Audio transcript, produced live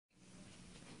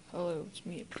Hello, it's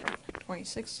me,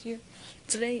 26 here.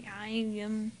 Today I am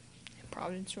in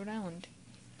Providence, Rhode Island.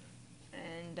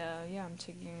 And, I'm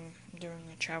doing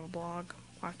a travel blog,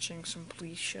 watching some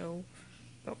police show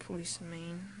about police in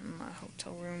Maine in my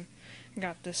hotel room. I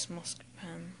got this musket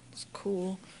pen, it's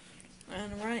cool.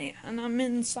 And I'm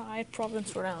inside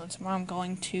Providence, Rhode Island. Tomorrow I'm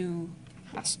going to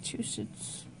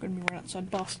Massachusetts. I'm gonna be right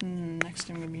outside Boston, and next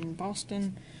I'm gonna be in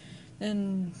Boston.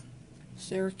 Then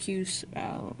Syracuse,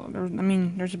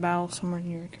 there's a battle somewhere in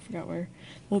New York, I forgot where.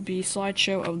 Will be a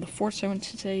slideshow of the forts I went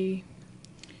to today.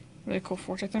 Really cool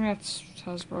forts. I think that's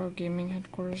Hasbro Gaming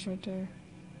Headquarters right there.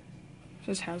 It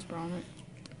says Hasbro on it.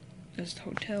 There's the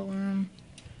hotel room.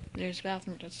 There's the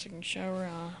bathroom that's taking a shower.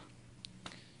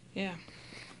 Yeah.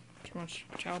 Pretty much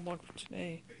child blog for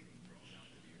today.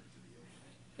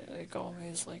 Like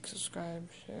always, like, subscribe,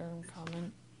 share, and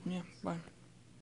comment. Yeah, bye.